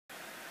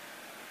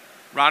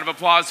Round of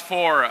applause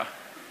for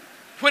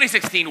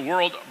 2016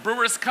 World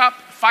Brewers Cup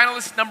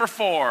finalist number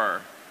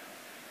 4,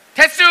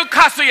 Tetsu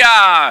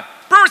Kasuya,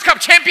 Brewers Cup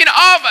champion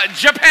of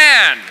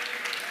Japan.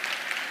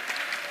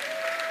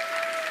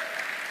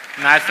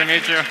 Nice to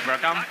meet you.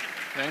 Welcome.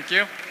 Thank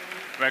you.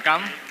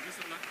 Welcome.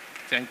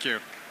 Thank you.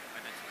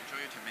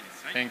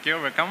 Thank you.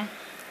 Welcome.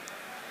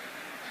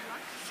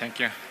 Thank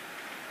you.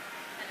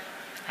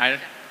 Hi.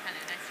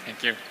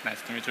 Thank you.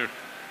 Nice to meet you.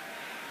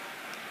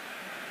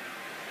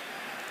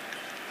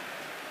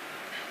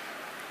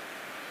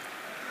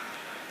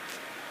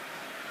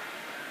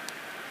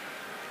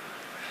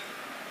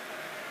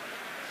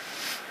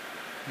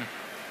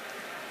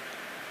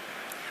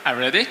 Are you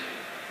ready?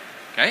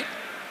 Okay.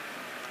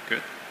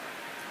 Good.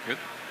 Good.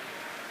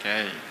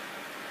 Okay.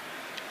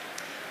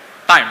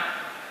 Time.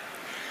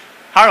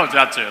 Hello,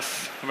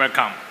 judges.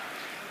 Welcome.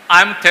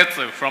 I'm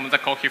Tetsu from the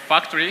coffee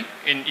factory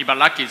in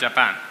Ibaraki,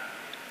 Japan.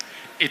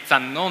 It's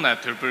an honor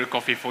to brew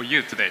coffee for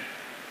you today.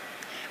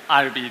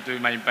 I'll be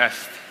doing my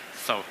best,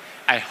 so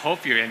I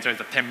hope you enjoy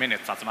the 10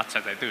 minutes as much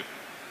as I do.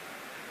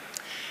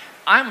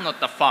 I'm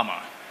not a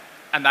farmer,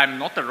 and I'm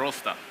not a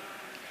roaster.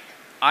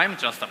 I'm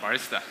just a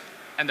barista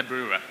and a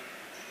brewer.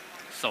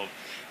 So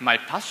my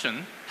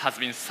passion has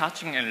been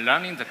searching and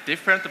learning the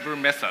different brew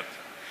methods.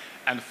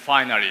 And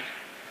finally,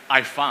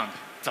 I found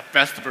the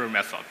best brew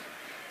method,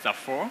 the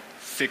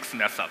 4-6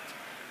 method.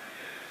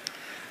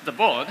 The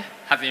board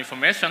has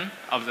information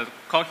of the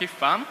coffee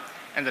farm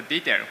and the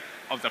detail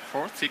of the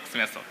 4-6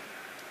 method.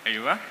 Here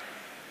you are.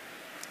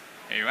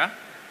 Here you are.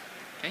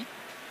 Okay.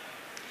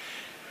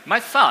 My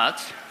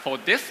search for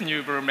this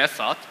new brew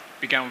method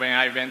began when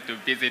I went to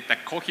visit the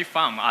coffee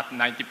farm at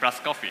 90 Plus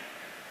Coffee.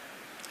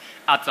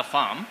 At the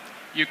farm,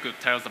 you could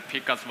tell the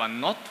pickers were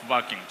not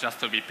working just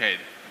to be paid.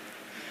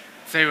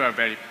 They were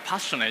very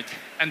passionate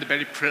and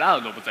very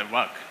proud of their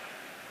work.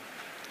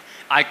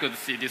 I could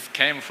see this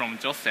came from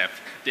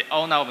Joseph, the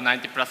owner of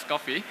 90 Plus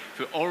Coffee,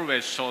 who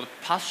always showed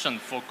passion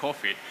for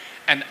coffee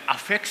and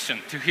affection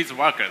to his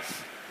workers.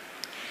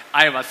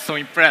 I was so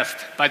impressed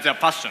by their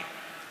passion.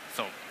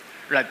 So,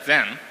 right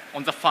then,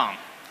 on the farm,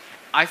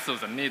 I saw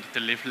the need to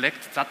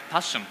reflect that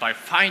passion by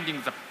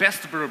finding the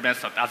best brew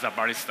method as a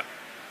barista.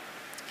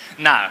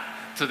 Now,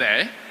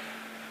 today,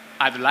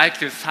 I'd like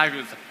to serve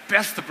you the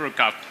best brew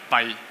cup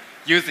by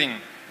using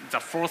the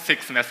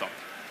 4-6 method.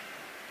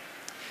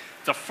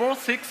 The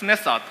 4-6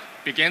 method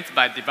begins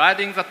by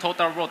dividing the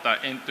total water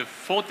into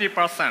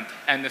 40%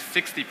 and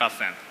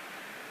 60%.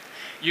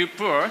 You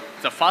pour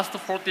the first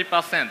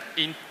 40%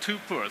 in 2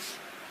 pours,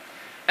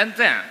 and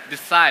then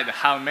decide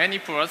how many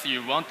pours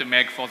you want to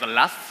make for the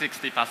last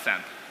 60%.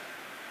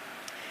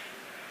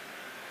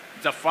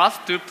 The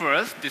first 2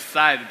 pours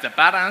decide the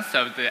balance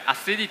of the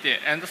acidity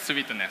and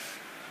sweetness.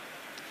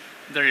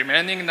 The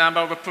remaining number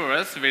of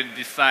pours will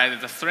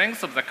decide the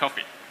strength of the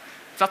coffee.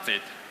 That's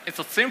it. It's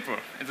so simple,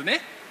 isn't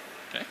it?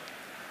 Okay.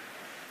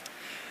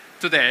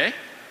 Today,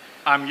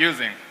 I'm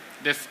using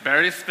this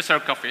very special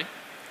coffee.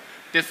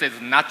 This is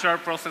natural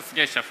processed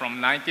Gesha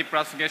from 90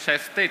 Plus Gesha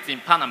estates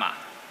in Panama.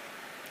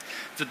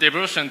 The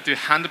devotion to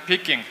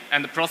hand-picking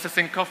and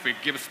processing coffee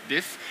gives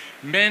this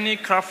many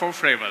colorful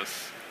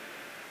flavors.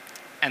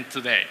 And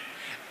today,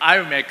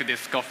 I'll make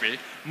this coffee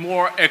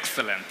more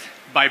excellent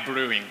by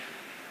brewing.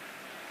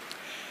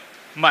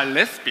 My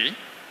recipe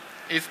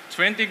is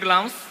 20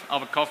 grams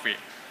of coffee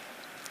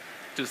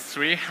to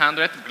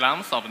 300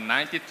 grams of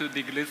 92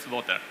 degrees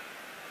water.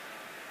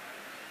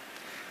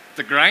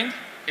 The grind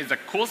is a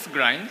coarse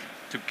grind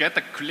to get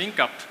a clean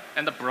cup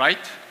and the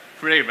bright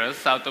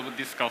flavors out of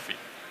this coffee.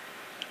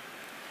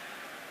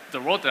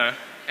 The water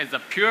is a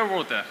pure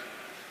water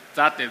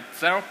that is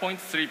 0.3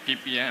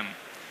 ppm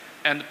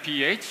and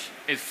pH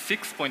is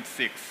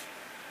 6.6.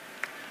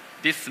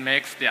 This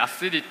makes the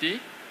acidity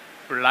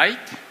light,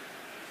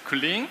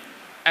 clean,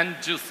 and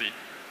juicy,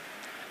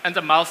 and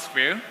the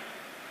mouthfeel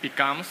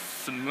becomes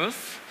smooth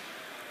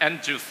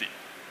and juicy.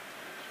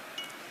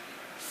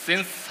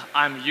 Since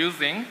I'm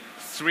using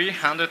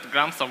 300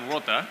 grams of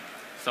water,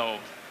 so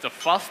the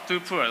first 2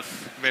 pours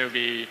will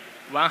be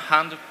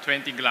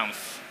 120 grams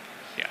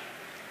here.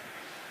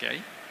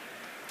 Okay?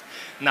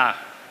 Now,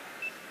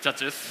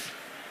 judges,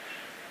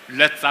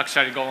 let's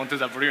actually go on to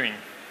the brewing.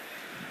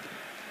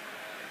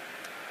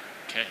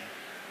 Okay.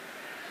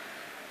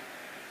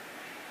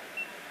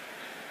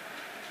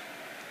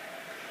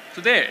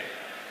 Today,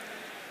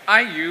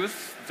 I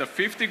use the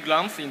 50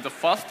 grams in the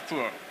first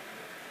pour.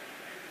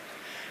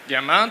 The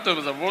amount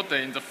of the water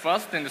in the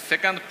first and the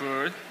second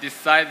pour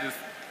decides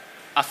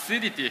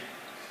acidity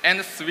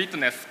and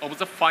sweetness of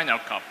the final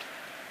cup.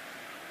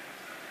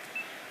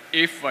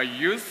 If I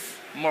use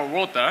more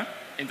water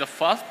in the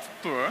first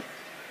pour,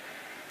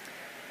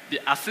 the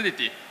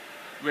acidity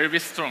will be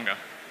stronger.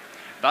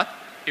 But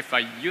if I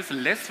use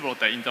less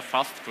water in the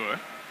first pour,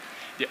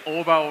 the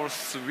overall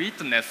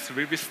sweetness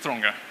will be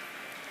stronger.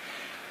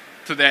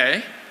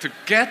 Today, to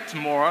get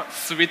more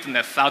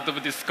sweetness out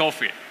of this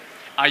coffee,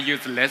 I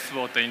use less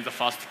water in the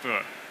first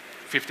pour,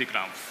 50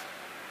 grams.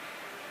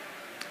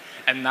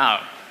 And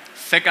now,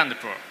 second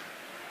pour.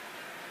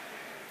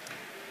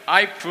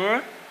 I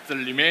pour the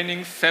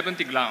remaining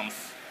 70 grams.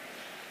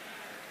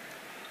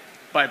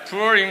 By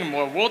pouring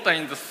more water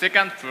in the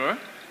second pour,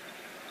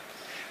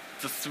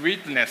 the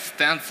sweetness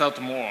stands out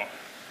more.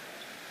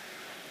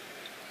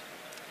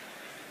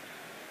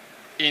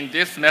 In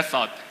this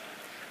method,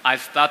 I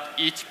start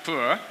each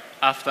pour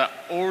after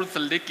all the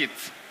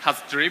liquids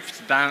has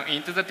dripped down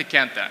into the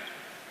decanter.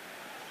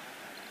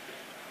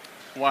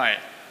 Why?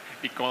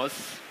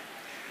 Because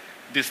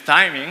this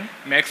timing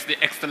makes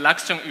the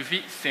extraction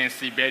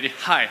efficiency very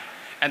high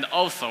and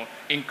also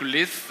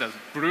increases the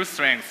brew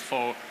strength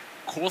for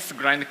coarse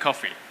grind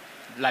coffee,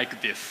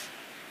 like this.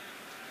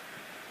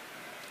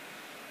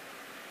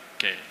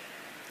 Okay.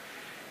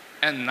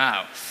 And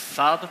now,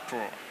 third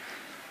pour.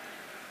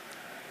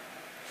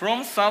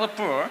 From third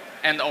pour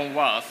and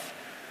onwards,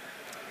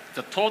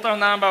 the total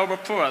number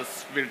of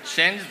pours will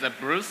change the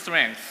brew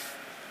strength.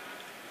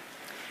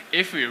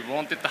 If we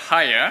want it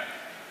higher,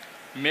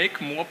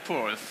 make more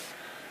pours.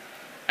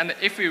 And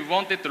if we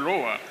want it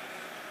lower,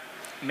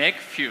 make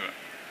fewer.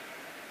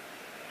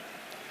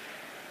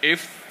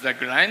 If the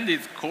grind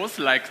is coarse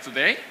like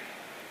today,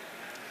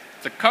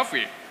 the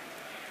coffee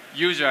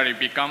usually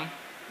becomes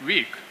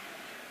weak.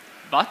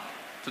 But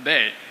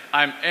today,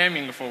 I'm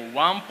aiming for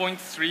 1.3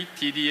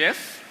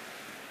 TDS,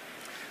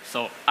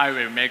 so I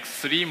will make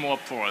 3 more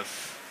pours.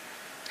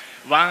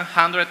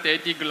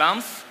 180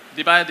 grams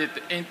divided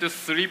into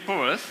 3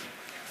 pours,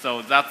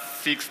 so that's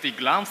 60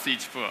 grams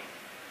each pour.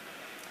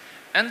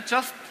 And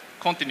just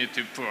continue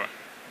to pour,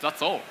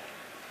 that's all.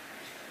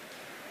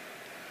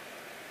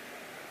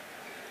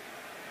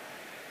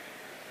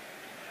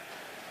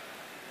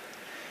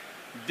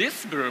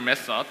 This brew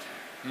method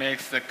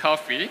makes the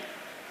coffee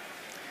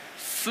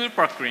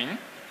super clean,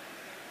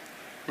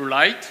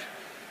 light,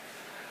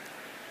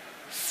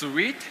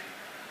 sweet,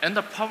 and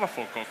a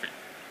powerful coffee.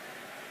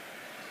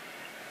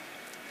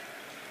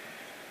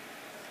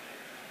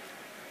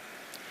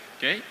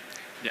 Okay,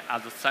 the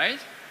other side.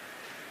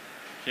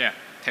 Here,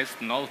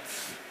 taste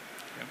notes.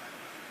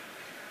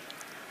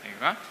 There you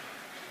go.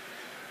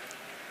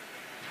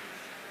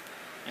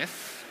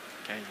 Yes,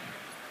 okay.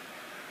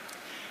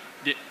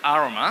 The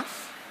aromas,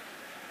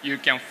 you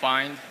can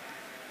find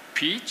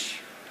peach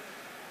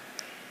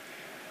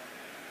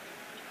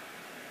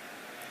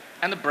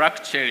and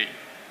black cherry.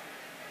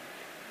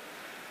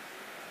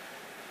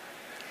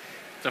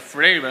 The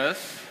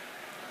flavors,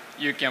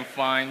 you can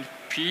find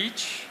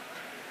peach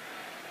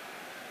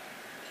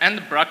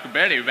and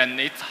blackberry when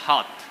it's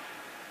hot.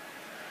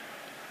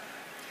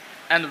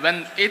 And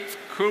when it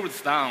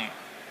cools down,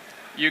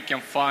 you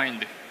can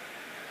find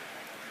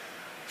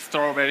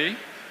strawberry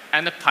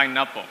and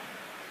pineapple.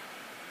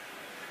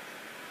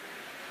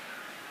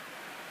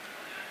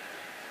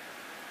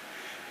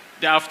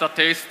 The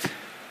aftertaste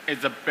is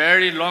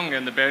very long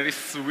and very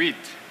sweet.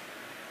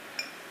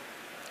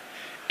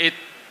 It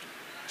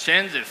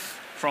changes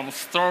from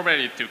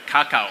strawberry to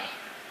cacao.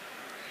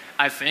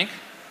 I think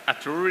a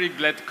truly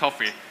great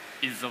coffee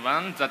is the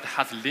one that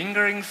has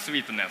lingering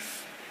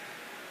sweetness.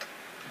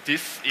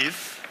 This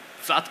is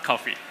that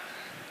coffee.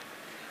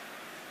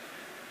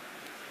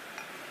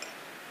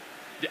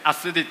 The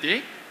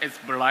acidity is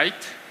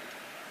bright,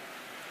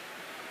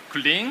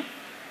 clean,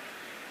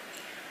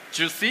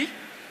 juicy,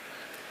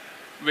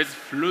 with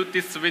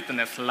fruity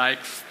sweetness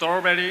like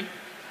strawberry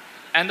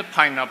and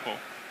pineapple.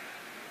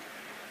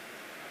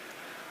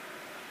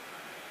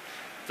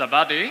 The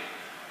body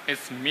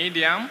is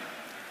medium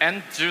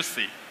and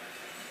juicy.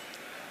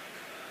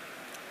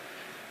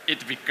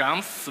 It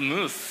becomes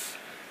smooth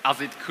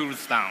as it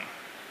cools down.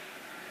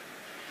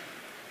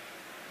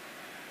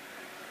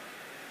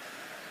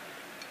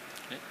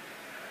 Okay.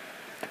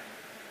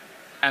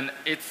 And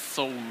it's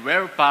so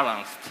well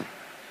balanced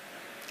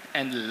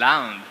and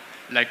round,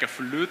 like a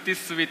fruity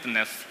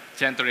sweetness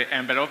gently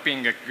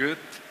enveloping a good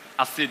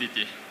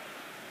acidity.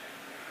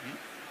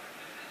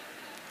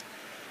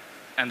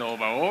 And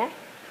overall,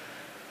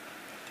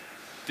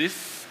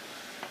 this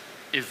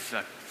is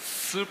a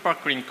super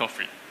clean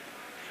coffee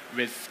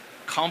with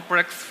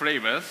complex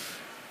flavors,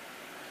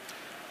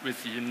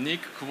 with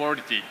unique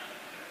quality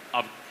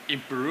of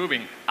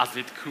improving as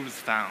it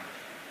cools down.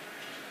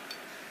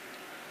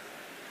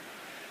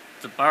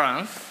 The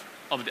balance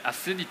of the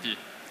acidity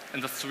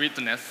and the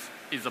sweetness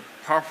is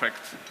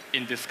perfect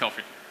in this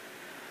coffee.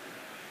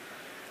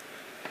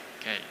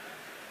 Okay.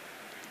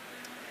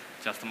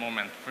 Just a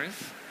moment, please.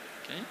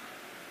 Okay.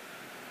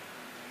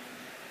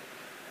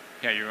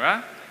 Here you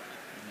are.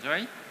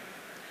 Enjoy.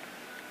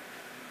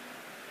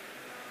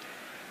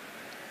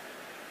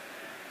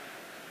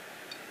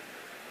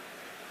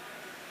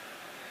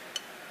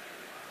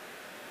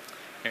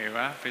 Here you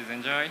are. Please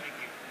enjoy.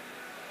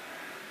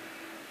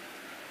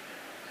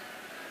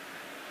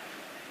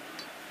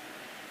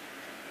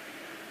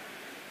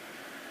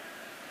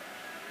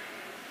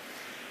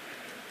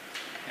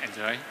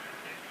 Enjoy.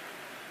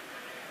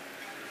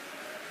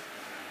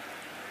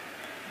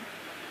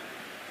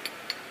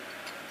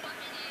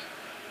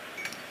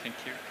 Thank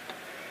you.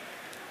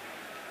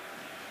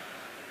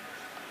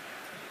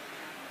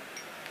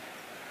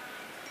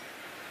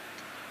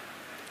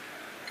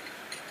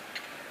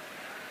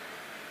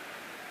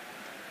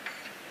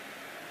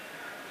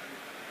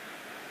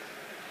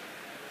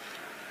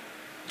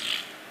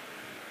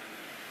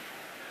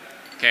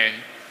 Okay,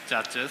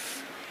 judges,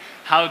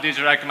 how did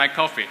you like my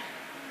coffee?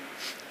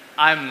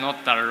 I'm not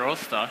a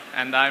roaster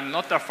and I'm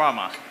not a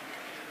farmer.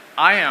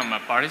 I am a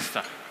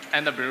barista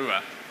and a brewer.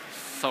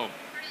 So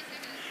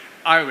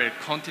I will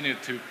continue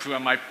to pour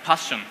my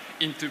passion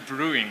into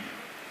brewing.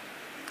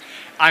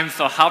 I'm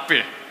so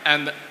happy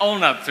and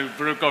honored to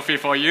brew coffee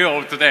for you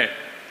all today.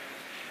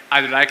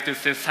 I'd like to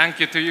say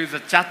thank you to you, the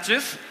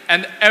judges,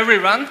 and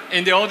everyone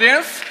in the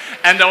audience,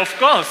 and of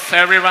course,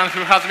 everyone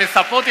who has been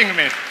supporting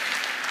me.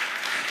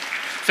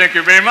 Thank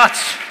you very much.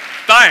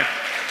 Time.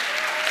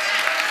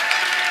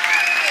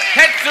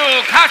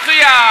 Tetsu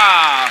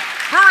Kasuya,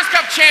 Brewers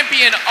Cup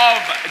champion of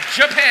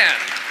Japan.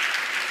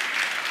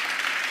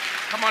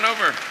 Come on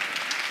over.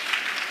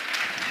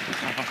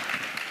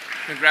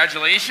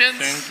 Congratulations.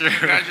 Thank you.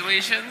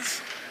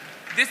 Congratulations.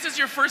 This is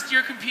your first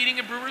year competing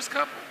in Brewers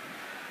Cup?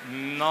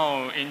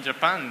 No, in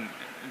Japan,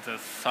 the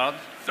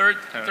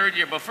Third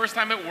year, but first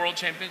time at World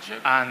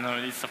Championship?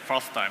 No, it's the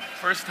first time.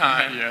 First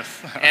time.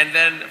 Yes. And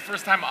then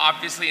first time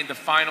obviously in the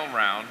final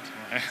round.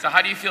 So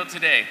how do you feel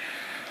today?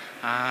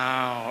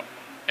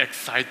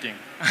 Exciting.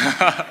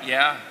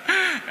 Yeah?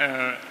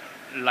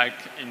 Like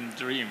in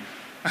dream.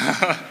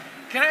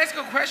 Can I ask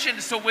a question?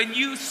 So when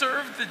you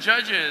served the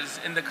judges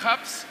in the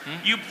cups,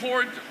 you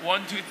poured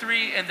 1, 2,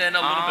 3, and then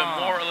a little bit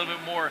more, a little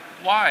bit more.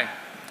 Why?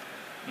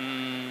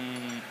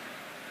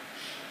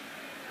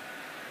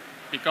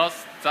 Because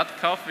that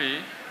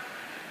coffee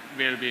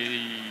will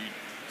be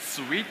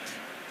sweet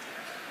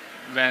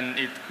when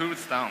it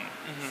cools down.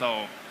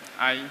 So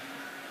I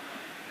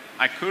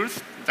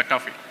cooled the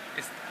coffee.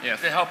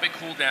 Yes. To help it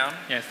cool down?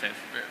 Yes, yes.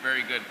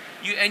 Very good.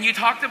 You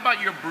talked about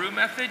your brew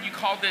method. You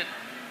called it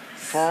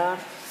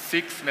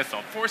 4-6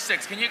 method.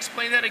 4-6. Can you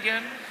explain that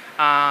again?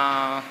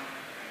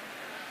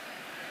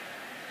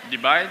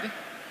 Divide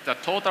the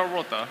total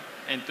water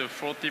into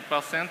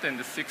 40% and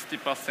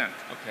 60%.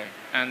 Okay.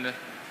 And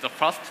the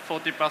first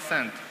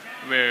 40%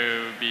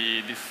 will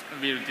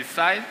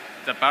decide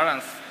the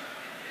balance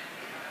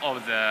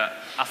of the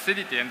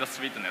acidity and the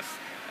sweetness.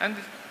 And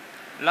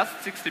last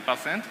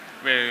 60%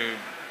 will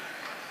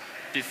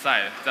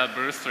decide the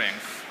brew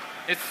strength.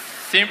 It's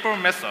simple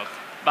method,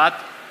 but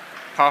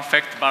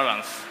perfect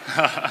balance.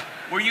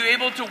 Were you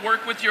able to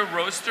work with your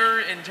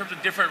roaster in terms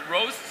of different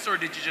roasts, or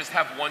did you just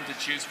have one to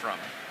choose from?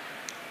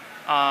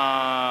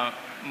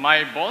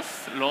 My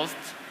boss roast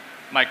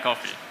my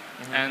coffee,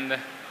 and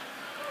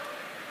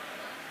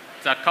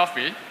the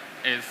coffee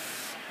is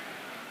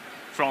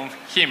from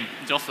him,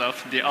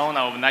 Joseph, the owner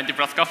of 90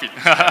 Plus Coffee.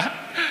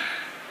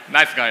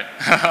 Nice guy.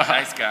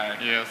 Nice guy.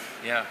 Yes.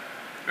 Yeah.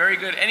 Very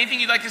good. Anything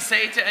you'd like to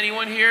say to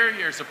anyone here,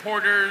 your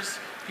supporters,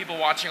 people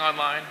watching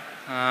online?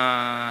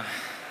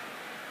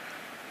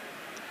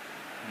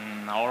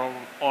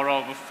 All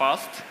of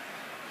first,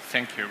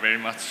 thank you very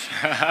much.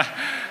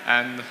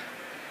 And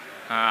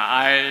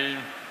I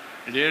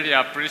really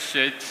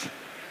appreciate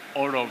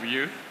all of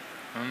you.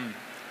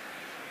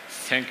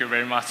 Thank you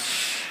very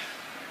much.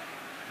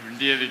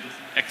 Really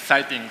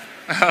exciting.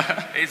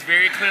 It's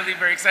very clearly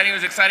very exciting. It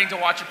was exciting to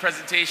watch your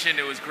presentation.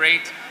 It was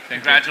great.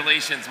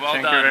 Congratulations. Well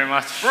done. Thank you very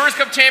much. Brewers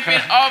Cup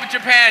champion of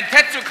Japan,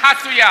 Tetsu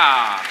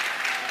Kasuya.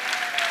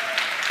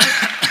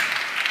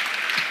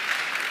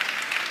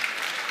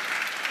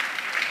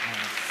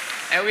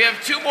 And we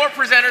have 2 more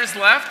presenters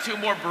left, 2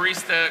 more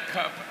Barista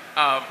Cup,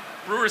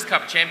 Brewers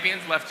Cup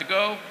champions left to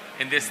go.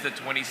 And this is the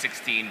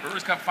 2016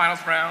 Brewers Cup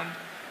Finals round.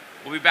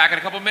 We'll be back in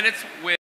a couple minutes with